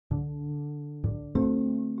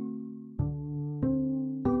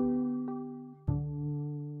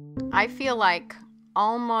I feel like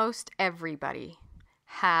almost everybody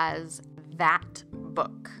has that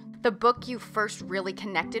book. The book you first really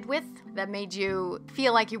connected with that made you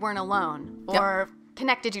feel like you weren't alone or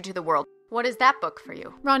connected you to the world. What is that book for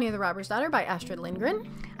you? Rania the Robber's Daughter by Astrid Lindgren.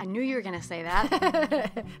 I knew you were going to say that.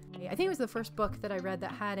 I think it was the first book that I read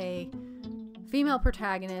that had a female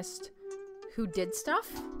protagonist who did stuff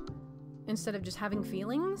instead of just having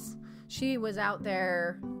feelings. She was out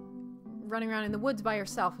there running around in the woods by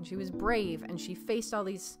herself, and she was brave, and she faced all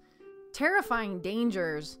these terrifying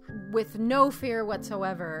dangers with no fear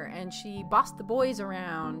whatsoever, and she bossed the boys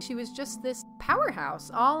around. She was just this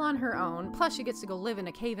powerhouse all on her own. Plus she gets to go live in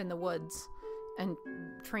a cave in the woods and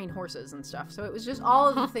train horses and stuff. So it was just all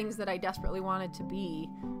of the things that I desperately wanted to be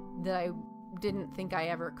that I didn't think I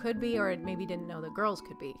ever could be, or maybe didn't know the girls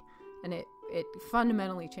could be. And it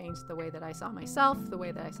fundamentally changed the way that I saw myself, the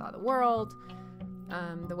way that I saw the world,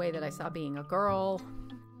 the way that I saw being a girl.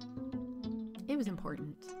 It was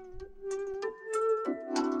important.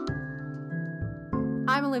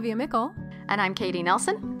 I'm Olivia Mickle. And I'm Katie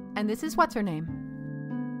Nelson. And this is What's Her Name?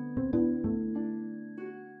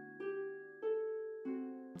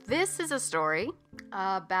 This is a story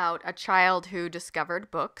about a child who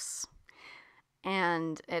discovered books,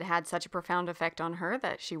 and it had such a profound effect on her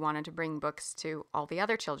that she wanted to bring books to all the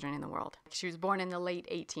other children in the world. She was born in the late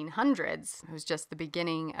 1800s. It was just the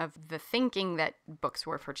beginning of the thinking that books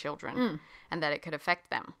were for children and that it could affect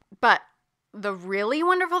them. But the really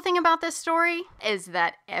wonderful thing about this story is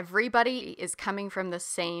that everybody is coming from the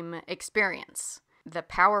same experience. The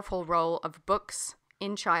powerful role of books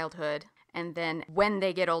in childhood, and then when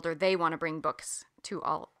they get older, they want to bring books to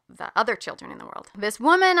all the other children in the world. This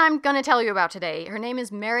woman I'm going to tell you about today, her name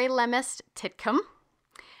is Mary Lemist Titcomb,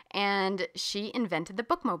 and she invented the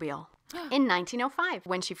Bookmobile in 1905.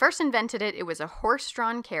 When she first invented it, it was a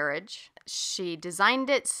horse-drawn carriage. She designed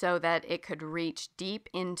it so that it could reach deep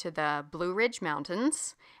into the Blue Ridge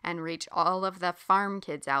Mountains and reach all of the farm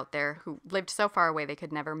kids out there who lived so far away they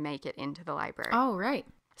could never make it into the library. Oh, right.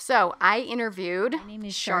 So I interviewed My name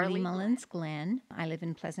is Charlie Mullins Glenn. I live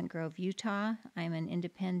in Pleasant Grove, Utah. I'm an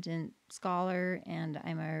independent scholar, and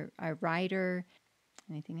I'm a writer.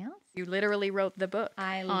 Anything else? You literally wrote the book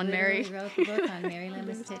on Mary. wrote the book on Mary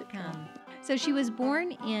Lemist Titcomb. So she was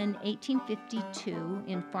born in 1852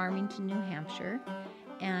 in Farmington, New Hampshire,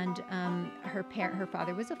 and her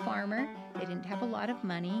father was a farmer. They didn't have a lot of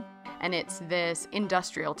money. And it's this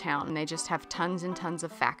industrial town, and they just have tons and tons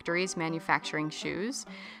of factories manufacturing shoes.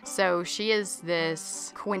 So she is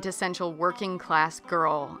this quintessential working class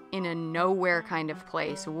girl in a nowhere kind of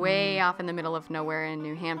place, way off in the middle of nowhere in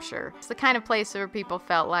New Hampshire. It's the kind of place where people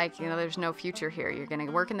felt like, there's no future here. You're going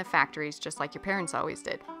to work in the factories just like your parents always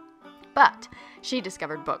did. But she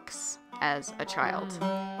discovered books as a child.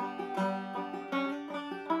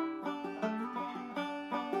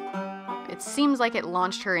 It seems like it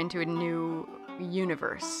launched her into a new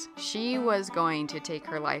universe. She was going to take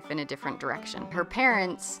her life in a different direction. Her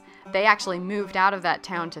parents, they actually moved out of that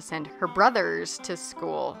town to send her brothers to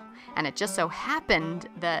school. And it just so happened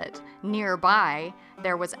that nearby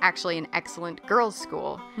there was actually an excellent girls'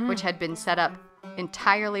 school, which had been set up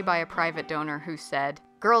entirely by a private donor who said,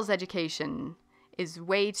 girls' education is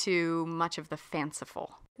way too much of the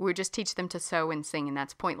fanciful. We just teach them to sew and sing, and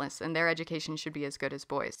that's pointless, and their education should be as good as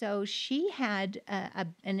boys. So she had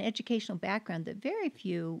an educational background that very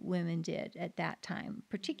few women did at that time,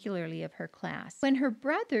 particularly of her class. When her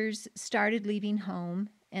brothers started leaving home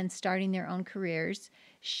and starting their own careers,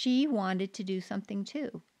 she wanted to do something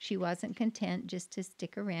too. She wasn't content just to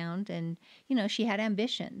stick around, and, she had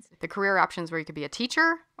ambitions. The career options were you could be a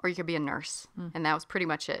teacher or you could be a nurse, and that was pretty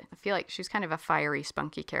much it. I feel like she was kind of a fiery,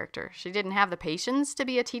 spunky character. She didn't have the patience to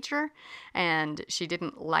be a teacher, and she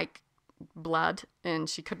didn't like blood, and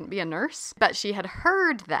she couldn't be a nurse. But she had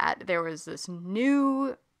heard that there was this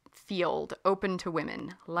new field open to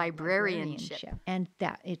women, librarianship. And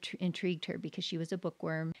that intrigued her because she was a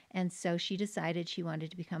bookworm, and so she decided she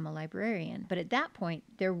wanted to become a librarian. But at that point,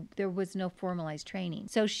 there was no formalized training.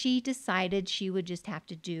 So she decided she would just have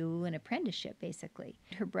to do an apprenticeship, basically.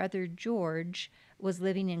 Her brother George was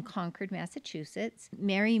living in Concord, Massachusetts.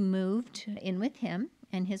 Mary moved in with him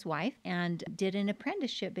and his wife and did an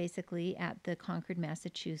apprenticeship basically at the Concord,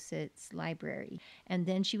 Massachusetts library. And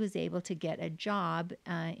then she was able to get a job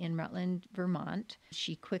in Rutland, Vermont.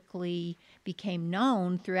 She quickly became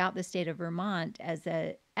known throughout the state of Vermont as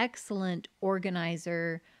an excellent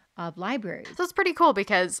organizer of libraries. So it's pretty cool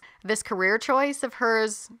because this career choice of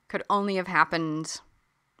hers could only have happened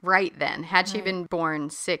right then. Had she been born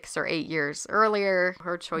 6 or 8 years earlier,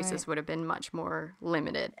 her choices would have been much more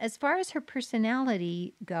limited. As far as her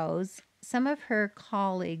personality goes, Some of her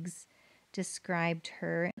colleagues described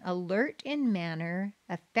her alert in manner,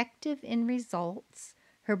 effective in results.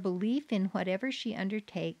 Her belief in whatever she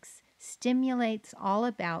undertakes stimulates all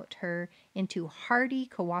about her into hearty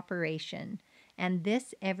cooperation, and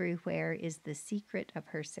this everywhere is the secret of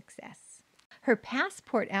her success. Her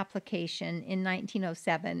passport application in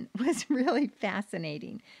 1907 was really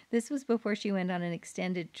fascinating. This was before she went on an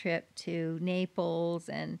extended trip to Naples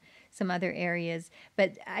and some other areas.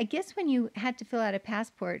 But I guess when you had to fill out a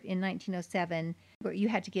passport in 1907, you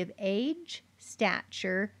had to give age,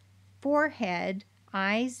 stature, forehead,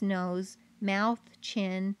 eyes, nose, mouth,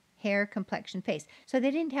 chin, hair, complexion, face. So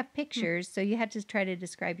they didn't have pictures, so you had to try to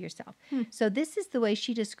describe yourself. So this is the way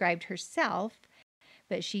she described herself,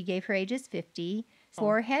 but she gave her age as 50,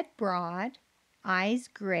 forehead broad, eyes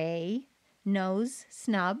gray, nose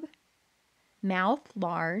snub, mouth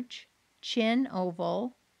large, chin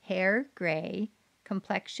oval, hair gray,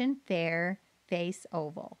 complexion fair, face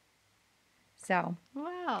oval. So,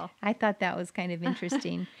 Wow. I thought that was kind of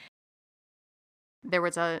interesting. There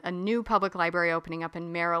was a new public library opening up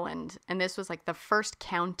in Maryland, and this was like the first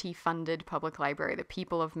county-funded public library. The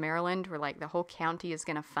people of Maryland were like, the whole county is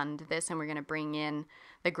going to fund this, and we're going to bring in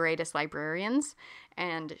the greatest librarians.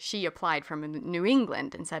 And she applied from New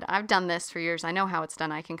England and said, I've done this for years. I know how it's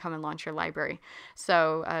done. I can come and launch your library.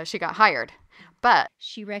 So she got hired. But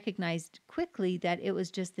she recognized quickly that it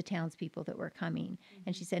was just the townspeople that were coming.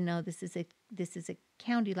 And she said, no, this is a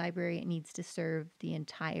county library. It needs to serve the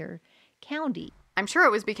entire county. I'm sure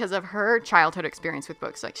it was because of her childhood experience with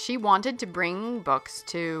books. Like, she wanted to bring books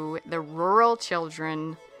to the rural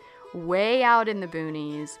children way out in the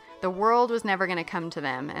boonies. The world was never going to come to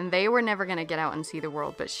them, and they were never going to get out and see the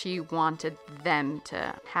world, but she wanted them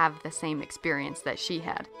to have the same experience that she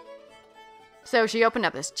had. So she opened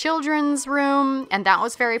up this children's room, and that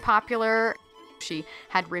was very popular. She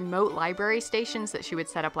had remote library stations that she would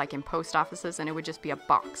set up like in post offices, and it would just be a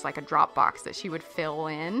box, like a drop box that she would fill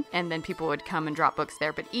in, and then people would come and drop books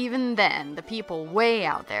there. But even then, the people way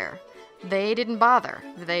out there, they didn't bother.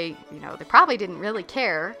 They probably didn't really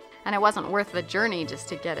care, and it wasn't worth the journey just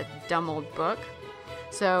to get a dumb old book.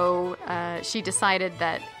 So she decided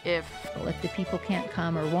that if the people can't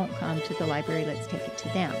come or won't come to the library, let's take it to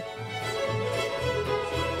them.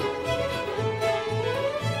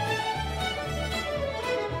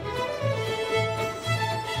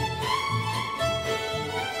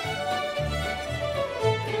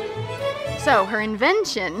 So her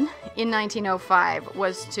invention in 1905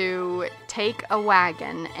 was to take a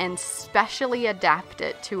wagon and specially adapt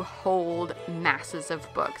it to hold masses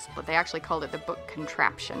of books. But they actually called it the book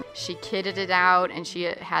contraption. She kitted it out, and she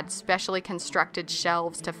had specially constructed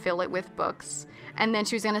shelves to fill it with books. And then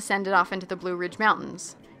she was going to send it off into the Blue Ridge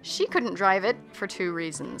Mountains. She couldn't drive it for two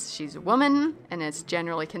reasons. She's a woman, and it's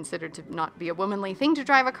generally considered to not be a womanly thing to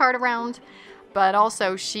drive a cart around. But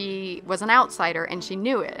also, she was an outsider, and she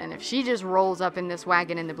knew it. And if she just rolls up in this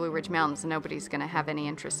wagon in the Blue Ridge Mountains, nobody's going to have any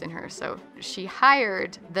interest in her. So she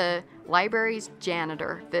hired the library's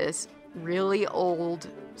janitor, this really old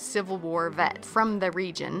Civil War vet from the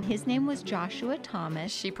region. His name was Joshua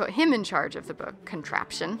Thomas. She put him in charge of the book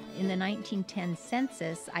contraption. In the 1910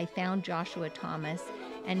 census, I found Joshua Thomas,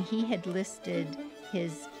 and he had listed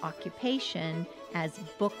his occupation as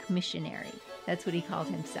book missionary. That's what he called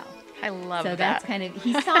himself. I love that. So that's kind of,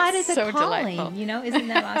 he saw it as so a calling, delightful. You know, isn't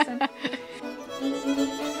that awesome?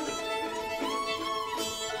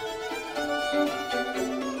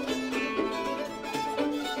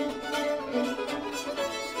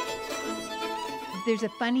 There's a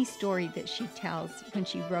funny story that she tells when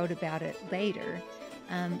she wrote about it later,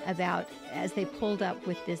 about as they pulled up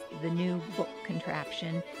with the new book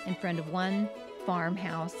contraption in front of one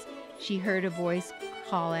farmhouse, she heard a voice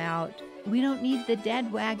call out, "We don't need the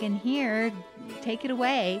dead wagon here. Take it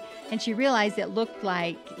away." And she realized it looked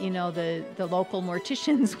like, the local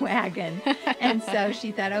mortician's wagon. And so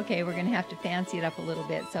she thought, okay, we're going to have to fancy it up a little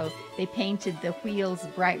bit. So they painted the wheels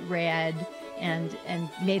bright red and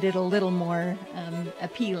made it a little more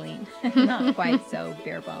appealing, not quite so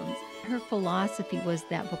bare bones. Her philosophy was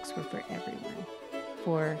that books were for everyone,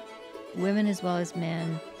 for women as well as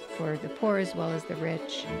men, for the poor as well as the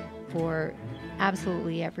rich, for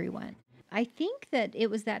absolutely everyone. I think that it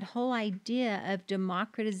was that whole idea of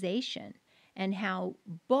democratization and how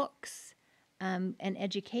books and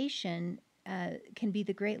education can be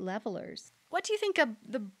the great levelers. What do you think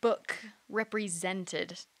the book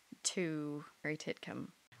represented to Mary Titcomb,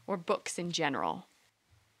 or books in general?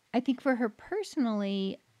 I think for her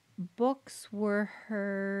personally, books were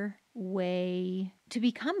her way to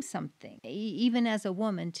become something, even as a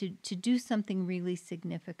woman, to do something really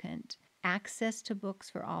significant. access to books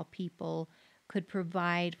for all people could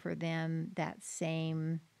provide for them that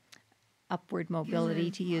same upward mobility,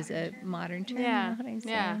 to use a modern term. Yeah. You know what I'm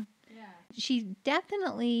saying? Yeah. She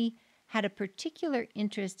definitely had a particular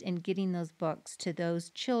interest in getting those books to those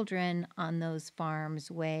children on those farms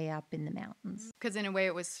way up in the mountains. Because in a way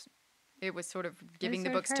it was sort of giving the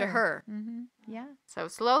It was books to her. Mm-hmm. Yeah. So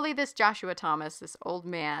slowly this Joshua Thomas, this old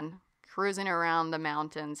man, cruising around the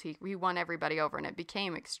mountains, he won everybody over, and it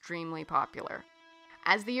became extremely popular.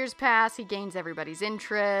 As the years pass, he gains everybody's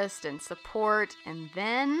interest and support, and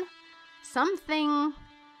then something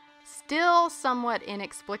still somewhat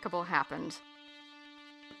inexplicable happened.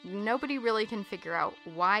 Nobody really can figure out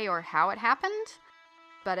why or how it happened,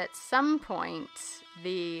 but at some point,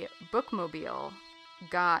 the Bookmobile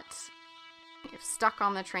got stuck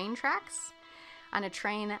on the train tracks, and a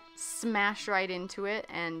train smashed right into it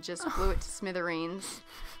and just blew it to smithereens.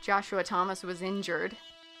 Joshua Thomas was injured.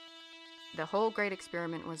 The whole great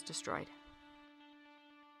experiment was destroyed.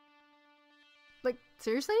 Like,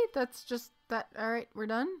 seriously? That's just that? All right, we're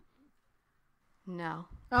done? No.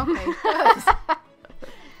 Okay.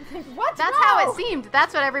 What? That's how it seemed.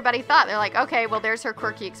 That's what everybody thought. They're like, okay, well, there's her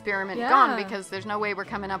quirky experiment gone, because there's no way we're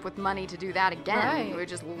coming up with money to do that again. Right. We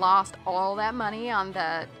just lost all that money on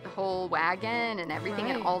the whole wagon and everything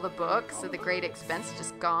and all the books. So the great expense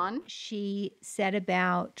just gone. She set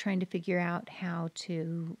about trying to figure out how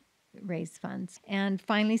to raise funds. And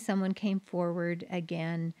finally, someone came forward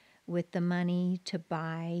again with the money to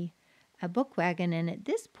buy a book wagon. And at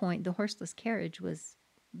this point, the horseless carriage was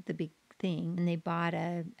the big thing. And they bought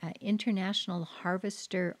a international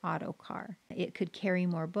harvester auto car. It could carry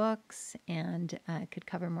more books and could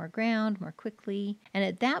cover more ground more quickly. And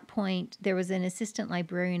at that point, there was an assistant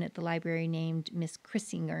librarian at the library named Miss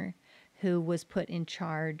Krissinger, who was put in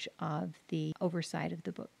charge of the oversight of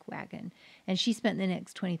the book wagon. And she spent the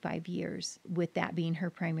next 25 years with that being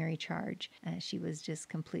her primary charge. She was just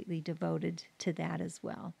completely devoted to that as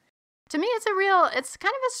well. To me, it's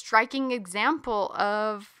kind of a striking example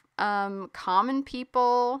of common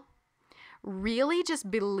people really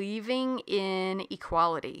just believing in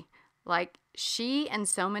equality. Like, she and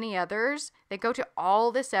so many others, they go to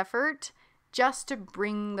all this effort just to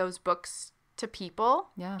bring those books to people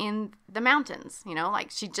in the mountains. You know,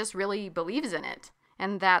 like, she just really believes in it.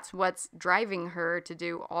 And that's what's driving her to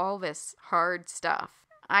do all this hard stuff.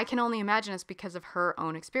 I can only imagine it's because of her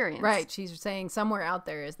own experience. Right. She's saying somewhere out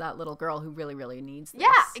there is that little girl who really, really needs this.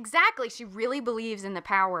 Yeah, exactly. She really believes in the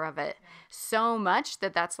power of it so much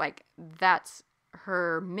that's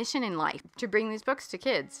her mission in life, to bring these books to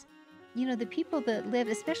kids. You know, the people that live,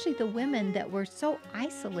 especially the women that were so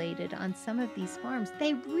isolated on some of these farms,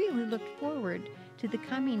 they really looked forward to the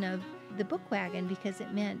coming of the book wagon, because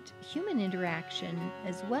it meant human interaction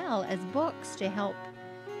as well as books to help,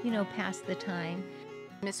 pass the time.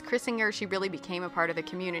 Miss Krissinger, she really became a part of the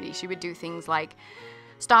community. She would do things like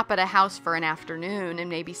stop at a house for an afternoon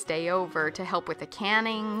and maybe stay over to help with the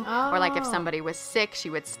canning. Or like if somebody was sick,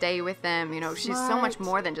 she would stay with them. She's so much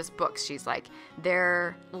more than just books. She's like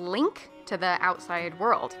their link to the outside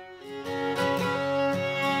world.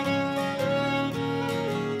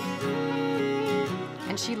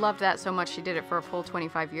 And she loved that so much, she did it for a full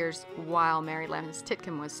 25 years while Mary Lemist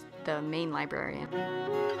Titcomb was the main librarian.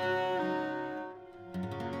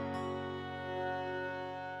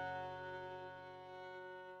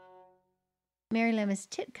 Mary Lemist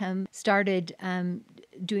Titcomb started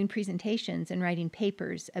doing presentations and writing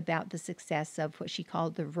papers about the success of what she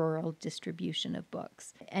called the rural distribution of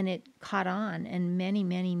books. And it caught on, and many,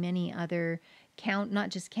 many, many other not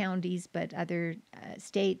just counties, but other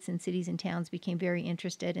states and cities and towns became very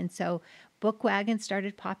interested. And so book wagons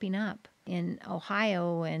started popping up in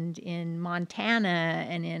Ohio and in Montana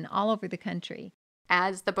and in all over the country.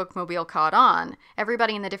 As the Bookmobile caught on,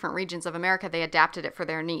 everybody in the different regions of America, they adapted it for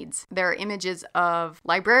their needs. There are images of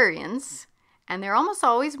librarians, and they're almost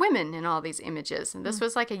always women in all these images. And this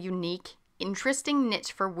was like a unique, interesting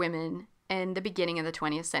niche for women in the beginning of the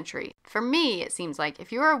 20th century. For me, it seems like if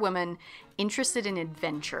you're a woman interested in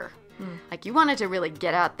adventure, like you wanted to really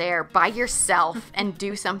get out there by yourself and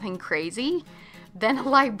do something crazy, then a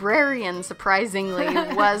librarian, surprisingly,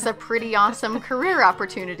 was a pretty awesome career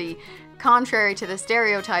opportunity, contrary to the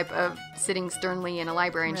stereotype of sitting sternly in a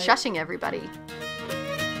library and shushing everybody.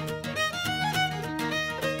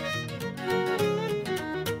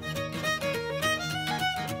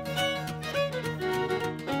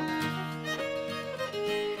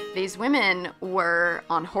 These women were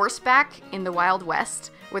on horseback in the Wild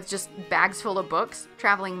West with just bags full of books,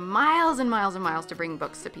 traveling miles and miles and miles to bring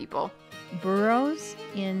books to people. Burros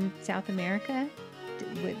in South America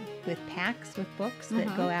with with packs with books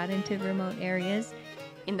that go out into remote areas.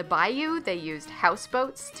 In the bayou, they used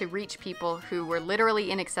houseboats to reach people who were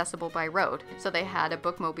literally inaccessible by road. So they had a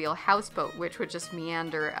Bookmobile houseboat, which would just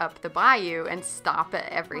meander up the bayou and stop at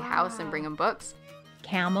every house and bring them books.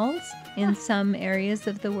 Camels in some areas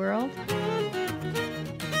of the world.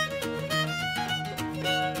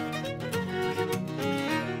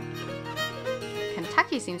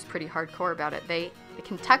 Kentucky seems pretty hardcore about it.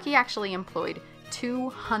 Kentucky actually employed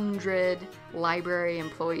 200 library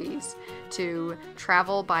employees to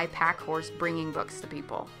travel by pack horse bringing books to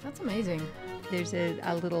people. That's amazing. There's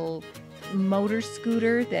a little motor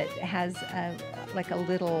scooter that has like a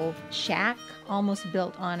little shack almost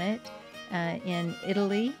built on it in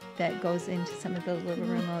Italy that goes into some of those little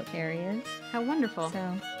remote areas. How wonderful.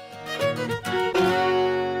 So.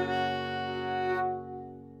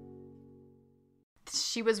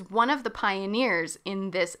 She was one of the pioneers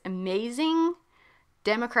in this amazing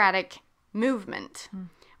democratic movement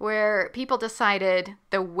where people decided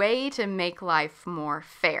the way to make life more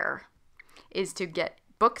fair is to get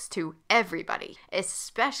books to everybody,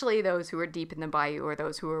 especially those who are deep in the bayou or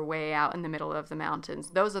those who are way out in the middle of the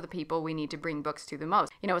mountains. Those are the people we need to bring books to the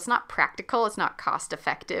most. You know, it's not practical, it's not cost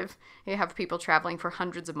effective. You have people traveling for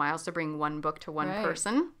hundreds of miles to bring one book to one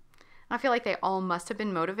person. I feel like they all must have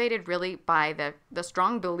been motivated really by the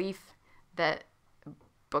strong belief that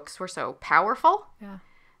books were so powerful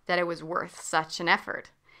that it was worth such an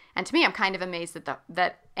effort. And to me, I'm kind of amazed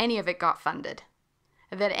that any of it got funded,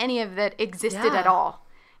 that any of it existed at all.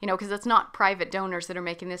 You know, because it's not private donors that are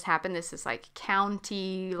making this happen. This is like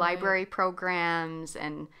county library programs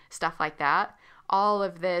and stuff like that. All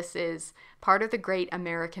of this is part of the great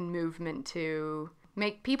American movement to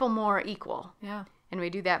make people more equal. Yeah. And we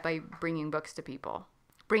do that by bringing books to people,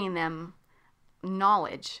 bringing them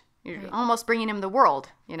knowledge. You're almost bringing them the world,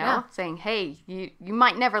 you know, saying, hey, you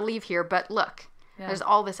might never leave here, but look, there's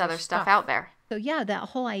all this other stuff out there. So, yeah, that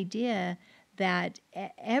whole idea that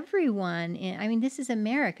everyone, I mean, this is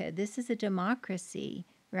America. This is a democracy,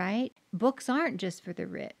 right? Books aren't just for the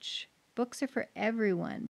rich. Books are for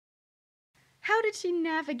everyone. How did she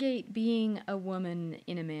navigate being a woman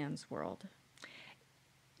in a man's world?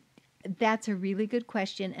 That's a really good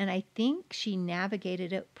question, and I think she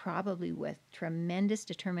navigated it probably with tremendous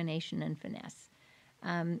determination and finesse.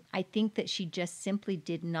 I think that she just simply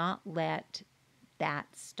did not let that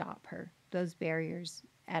stop her, those barriers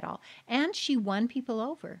at all. And she won people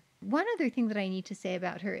over. One other thing that I need to say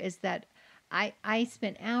about her is that I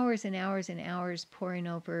spent hours and hours and hours poring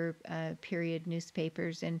over period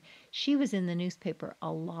newspapers, and she was in the newspaper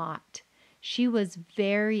a lot. She was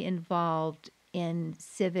very involved in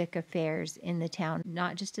civic affairs in the town,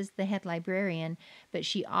 not just as the head librarian, but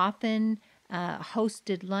she often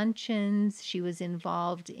hosted luncheons. She was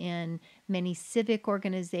involved in many civic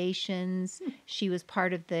organizations. She was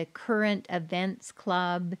part of the Current Events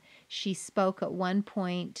Club. She spoke at one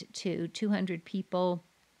point to 200 people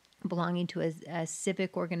belonging to a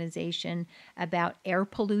civic organization about air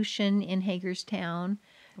pollution in Hagerstown.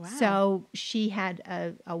 Wow. So she had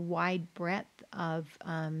a wide breadth of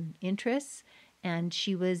interests, and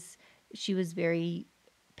she was very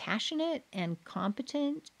passionate and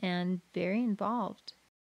competent and very involved.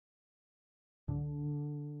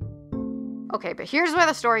 Okay, but here's where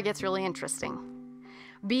the story gets really interesting.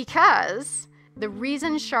 Because the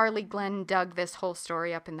reason Charlie Glenn dug this whole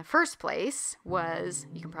story up in the first place was,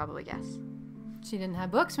 you can probably guess. She didn't have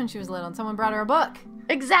books when she was little, and someone brought her a book.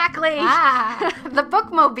 Exactly! Ah. The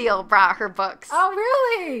Bookmobile brought her books. Oh,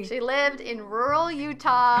 really? She lived in rural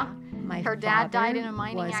Utah. Her dad died in a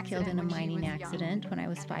mining was accident. Killed in a mining accident when I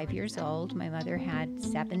was 5 years old. My mother had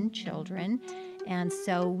 7 children. And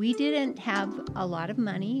so we didn't have a lot of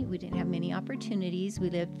money. We didn't have many opportunities. We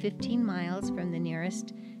lived 15 miles from the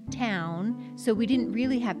nearest town. So we didn't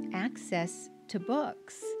really have access to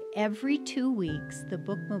books. Every 2 weeks, the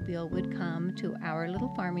Bookmobile would come to our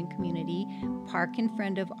little farming community, park in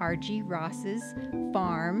front of R.G. Ross's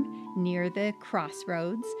farm near the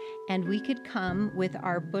crossroads, and we could come with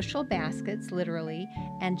our bushel baskets, literally,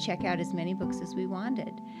 and check out as many books as we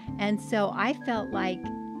wanted. And so I felt like,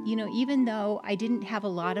 you know, even though I didn't have a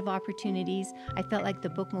lot of opportunities, I felt like the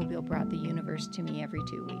Bookmobile brought the universe to me every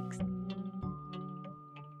 2 weeks.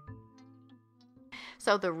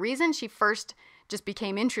 So the reason she first just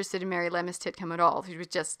became interested in Mary Lemist Titcomb at all, she was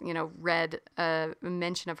just, you know, read a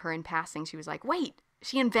mention of her in passing. She was like, wait,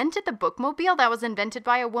 she invented the Bookmobile? That was invented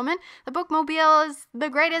by a woman? The Bookmobile is the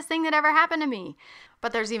greatest thing that ever happened to me.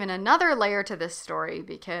 But there's even another layer to this story,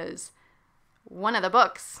 because one of the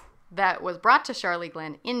books that was brought to Charlie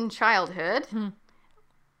Glenn in childhood,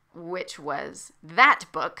 which was that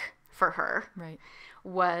book for her,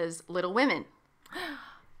 was Little Women,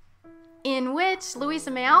 in which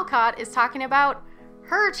Louisa May Alcott is talking about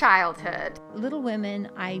her childhood. Little Women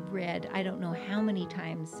I read I don't know how many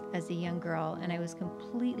times as a young girl, and I was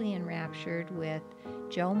completely enraptured with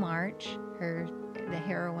Jo March, the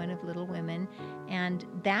heroine of Little Women, and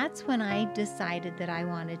that's when I decided that I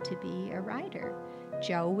wanted to be a writer.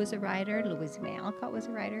 Jo was a writer, Louisa May Alcott was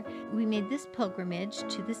a writer. We made this pilgrimage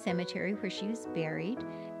to the cemetery where she was buried,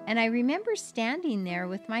 and I remember standing there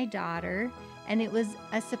with my daughter, and it was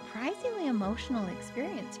a surprisingly emotional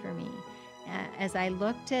experience for me. As I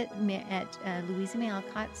looked at Louisa May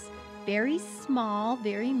Alcott's very small,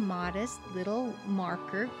 very modest little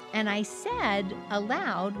marker, and I said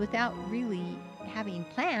aloud, without really having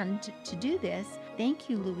planned to do this, "Thank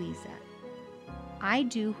you, Louisa. I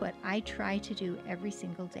do what I try to do every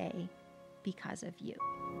single day because of you."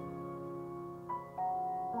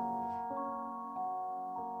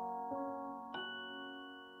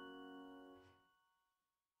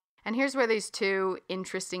 And here's where these two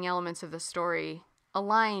interesting elements of the story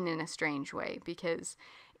align in a strange way, because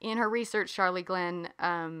in her research, Charlie Glenn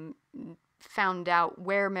found out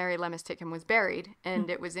where Mary Lemist Titcomb was buried, and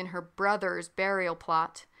it was in her brother's burial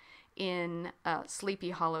plot in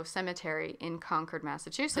Sleepy Hollow Cemetery in Concord,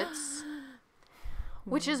 Massachusetts,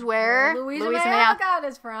 which is where Louisa May Alcott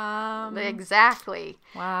is from. Exactly.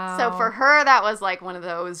 Wow. So for her, that was like one of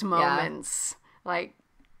those moments, like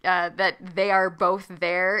that they are both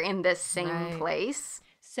there in this same place.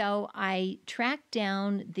 So I tracked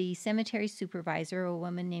down the cemetery supervisor, a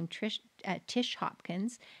woman named Tish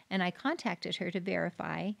Hopkins, and I contacted her to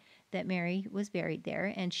verify that Mary was buried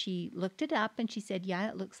there. And she looked it up and she said, yeah,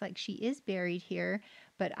 it looks like she is buried here,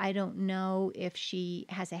 but I don't know if she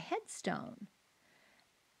has a headstone.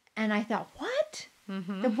 And I thought, what?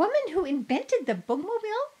 Mm-hmm. The woman who invented the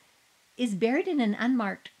bookmobile is buried in an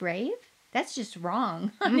unmarked grave? That's just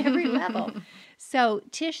wrong on every level. So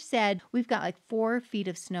Tish said, we've got like 4 feet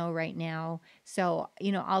of snow right now. So,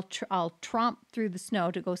 I'll tromp through the snow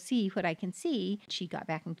to go see what I can see. She got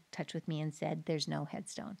back in touch with me and said, there's no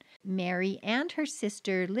headstone. Mary and her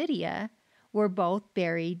sister Lydia were both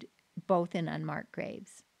buried, both in unmarked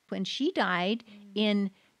graves. When she died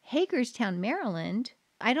in Hagerstown, Maryland,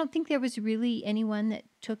 I don't think there was really anyone that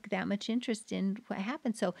took that much interest in what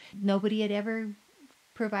happened. So nobody had ever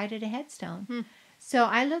provided a headstone. So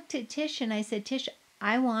I looked at Tish and I said, Tish,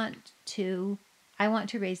 I want to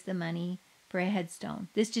raise the money for a headstone.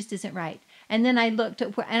 This just isn't right. And then I looked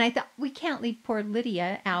at and I thought, we can't leave poor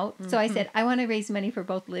Lydia out. So I said, I want to raise money for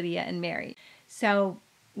both Lydia and Mary. So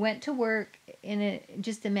went to work in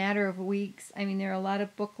just a matter of weeks. I mean, there are a lot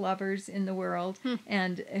of book lovers in the world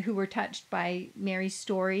and who were touched by Mary's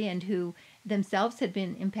story and who themselves had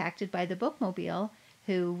been impacted by the Bookmobile,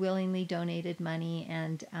 who willingly donated money.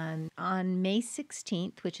 And on May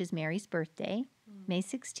 16th, which is Mary's birthday, May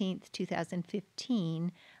 16th,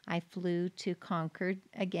 2015, I flew to Concord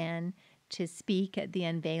again to speak at the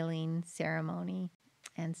unveiling ceremony.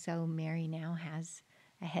 And so Mary now has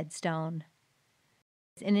a headstone.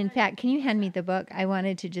 And in fact, can you hand me the book? I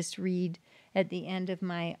wanted to just read at the end of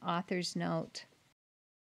my author's note.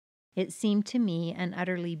 It seemed to me an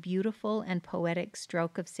utterly beautiful and poetic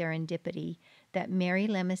stroke of serendipity that Mary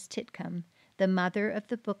Lemist Titcomb, the mother of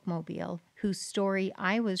the Bookmobile, whose story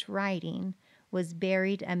I was writing, was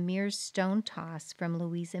buried a mere stone toss from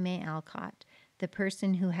Louisa May Alcott, the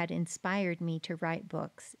person who had inspired me to write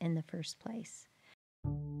books in the first place.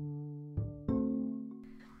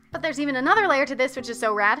 But there's even another layer to this, which is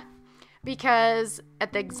so rad, because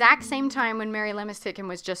at the exact same time when Mary Lemist Titcomb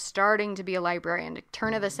was just starting to be a librarian,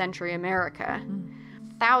 turn of the century America,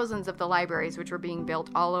 thousands of the libraries which were being built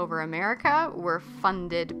all over America were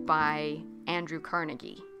funded by Andrew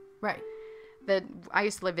Carnegie. Right. I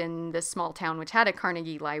used to live in this small town which had a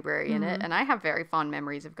Carnegie library in it, and I have very fond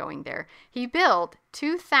memories of going there. He built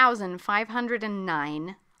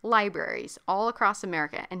 2,509 libraries all across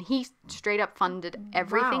America, and he straight up funded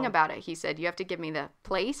everything about it. He said, you have to give me the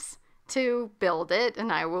place to build it,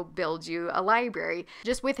 and I will build you a library,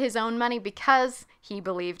 just with his own money, because he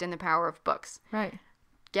believed in the power of books. Right.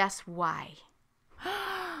 Guess why?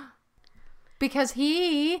 Because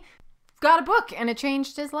he got a book and it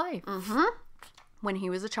changed his life. When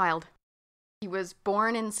he was a child. He was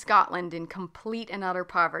born in Scotland in complete and utter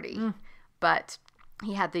poverty, but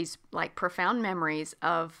he had these profound memories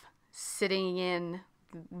of sitting in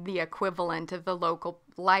the equivalent of the local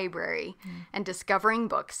library and discovering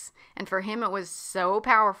books. And for him, it was so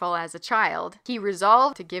powerful as a child, he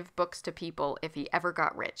resolved to give books to people if he ever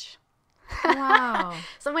got rich. Wow.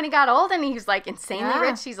 So when he got old and he was insanely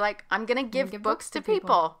rich, he's like, I'm going to give books to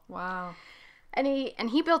people. Wow. And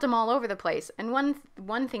he built them all over the place. And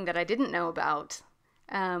one thing that I didn't know about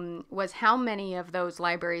was how many of those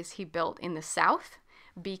libraries he built in the South,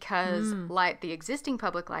 because the existing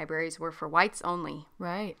public libraries were for whites only.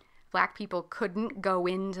 Right. Black people couldn't go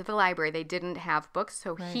into the library. They didn't have books,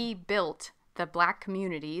 so he built the black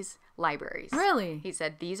community's libraries. Really? He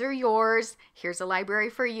said, these are yours, here's a library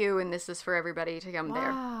for you, and this is for everybody to come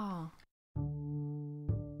there. Wow.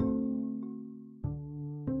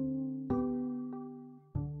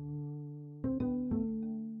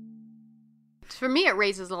 For me, it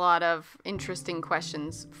raises a lot of interesting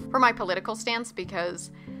questions for my political stance,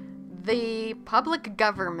 because the public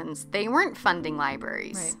governments, they weren't funding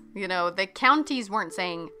libraries. Right. You know, the counties weren't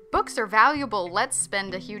saying, books are valuable, let's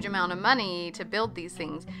spend a huge amount of money to build these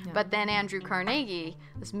things. Yeah. But then Andrew Carnegie,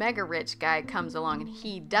 this mega rich guy, comes along and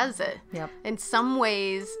he does it. Yep. In some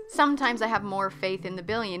ways, sometimes I have more faith in the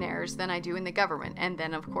billionaires than I do in the government. And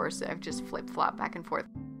then, of course, I've just flip-flopped back and forth.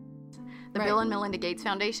 The Right. Bill and Melinda Gates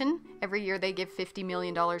Foundation, every year they give $50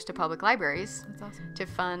 million to public libraries That's awesome. to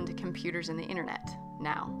fund computers and the internet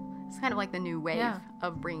now. It's kind of like the new wave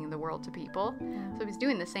of bringing the world to people. Yeah. So he's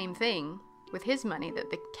doing the same thing with his money that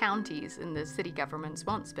the counties and the city governments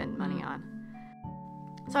won't spend money on.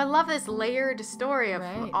 So I love this layered story of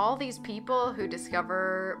Right. all these people who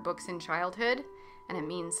discover books in childhood, and it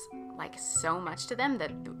means like so much to them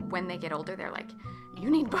that when they get older, they're like, you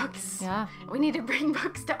need books. Yeah. We need to bring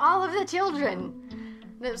books to all of the children.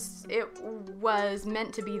 It was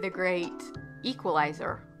meant to be the great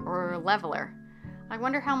equalizer or leveler. I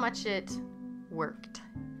wonder how much it worked.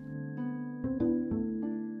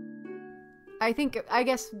 I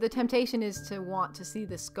guess the temptation is to want to see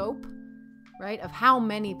the scope, right, of how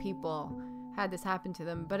many people had this happen to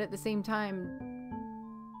them. But at the same time,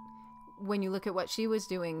 when you look at what she was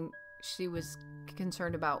doing, she was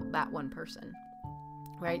concerned about that one person,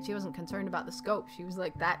 right? She wasn't concerned about the scope. She was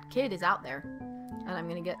like, that kid is out there, and I'm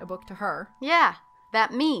going to get a book to her. Yeah,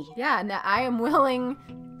 that me. Yeah, and that I am willing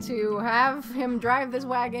to have him drive this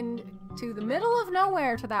wagon to the middle of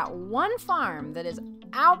nowhere to that one farm that is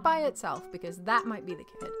out by itself, because that might be the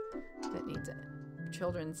kid that needs it.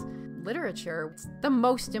 Children's literature, it's the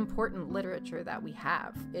most important literature that we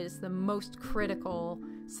have. It is the most critical,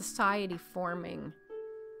 society-forming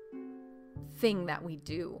thing that we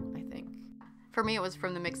do, I think. For me, it was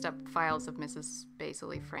from the Mixed Up Files of Mrs.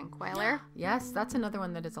 Basily Frankweiler. Yes, that's another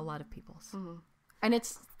one that is a lot of people's. Mm-hmm. And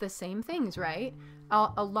it's the same things, right?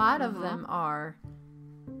 A lot of them are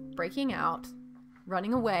breaking out,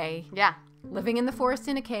 running away, Yeah. living in the forest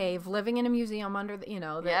in a cave, living in a museum under the,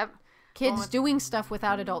 Yep. kids doing stuff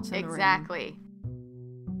without adults in the room. Exactly.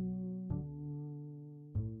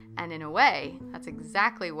 And in a way, that's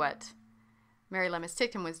exactly what Mary Lemist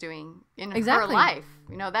Titcomb was doing in her life.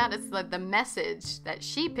 You know, that is the message that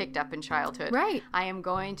she picked up in childhood. Right. I am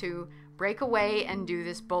going to break away and do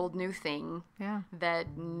this bold new thing Yeah.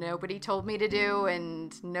 that nobody told me to do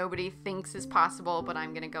and nobody thinks is possible, but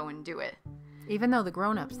I'm going to go and do it. Even though the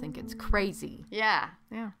grown-ups think it's crazy. Yeah.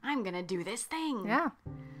 Yeah. I'm going to do this thing. Yeah.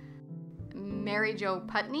 Mary Jo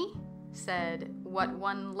Putney said, "What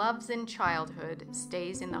one loves in childhood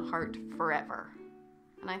stays in the heart forever."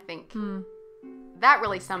 And I think that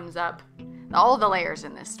really sums up all the layers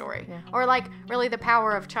in this story. Yeah. Or like really the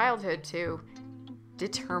power of childhood to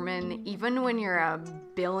determine, even when you're a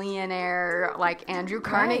billionaire like Andrew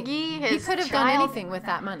Carnegie, Right. He could have done anything with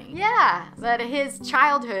that money. Yeah, that his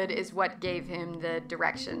childhood is what gave him the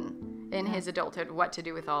direction in his adulthood, what to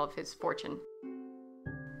do with all of his fortune.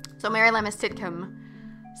 So Mary Lemist Titcomb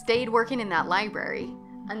stayed working in that library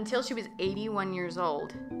until she was 81 years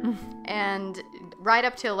old. And right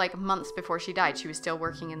up till like months before she died, she was still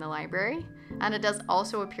working in the library. And it does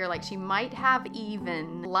also appear like she might have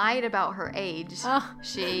even lied about her age. Oh.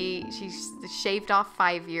 She shaved off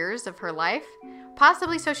 5 years of her life,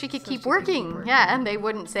 possibly so she could keep working. Yeah, and they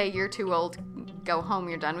wouldn't say, "You're too old, go home,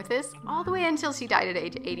 you're done with this." All the way until she died at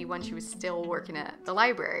age 81, she was still working at the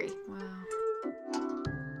library. Wow.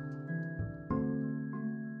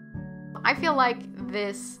 I feel like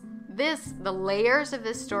the layers of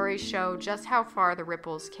this story show just how far the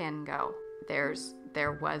ripples can go.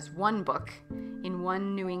 There was one book in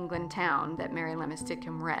one New England town that Mary Lemist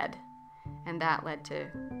Titcomb read, and that led to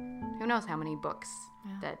who knows how many books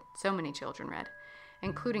that so many children read,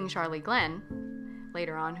 including Charlie Glenn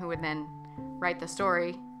later on, who would then write the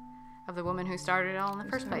story of the woman who started it all in the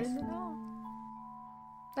first place.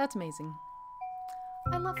 That's amazing.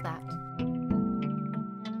 I love that.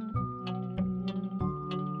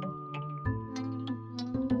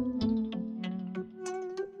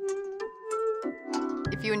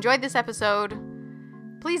 If you enjoyed this episode,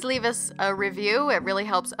 Please leave us a review. It really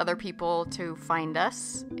helps other people to find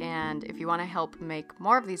us. And if you want to help make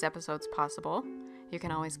more of these episodes possible, you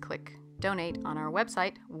can always click donate on our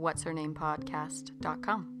website,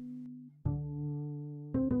 What'sHerNamePodcast.com.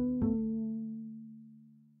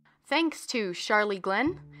 Thanks to Charlie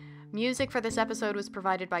Glenn. Music for this episode was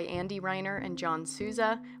provided by Andy Reiner and John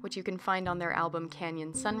Souza, which you can find on their album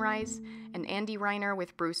Canyon Sunrise, and Andy Reiner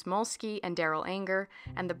with Bruce Molsky and Daryl Anger,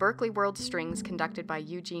 and the Berkeley World Strings conducted by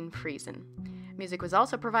Eugene Friesen. Music was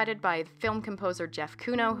also provided by film composer Jeff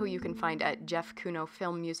Kuno, who you can find at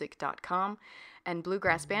jeffkunofilmmusic.com, and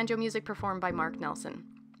bluegrass banjo music performed by Mark Nelson.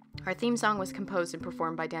 Our theme song was composed and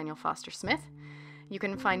performed by Daniel Foster Smith. You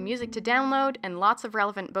can find music to download and lots of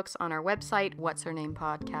relevant books on our website,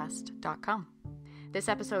 What'sHerNamePodcast.com. This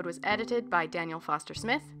episode was edited by Daniel Foster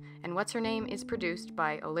Smith, and What's Her Name is produced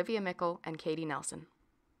by Olivia Mickle and Katie Nelson.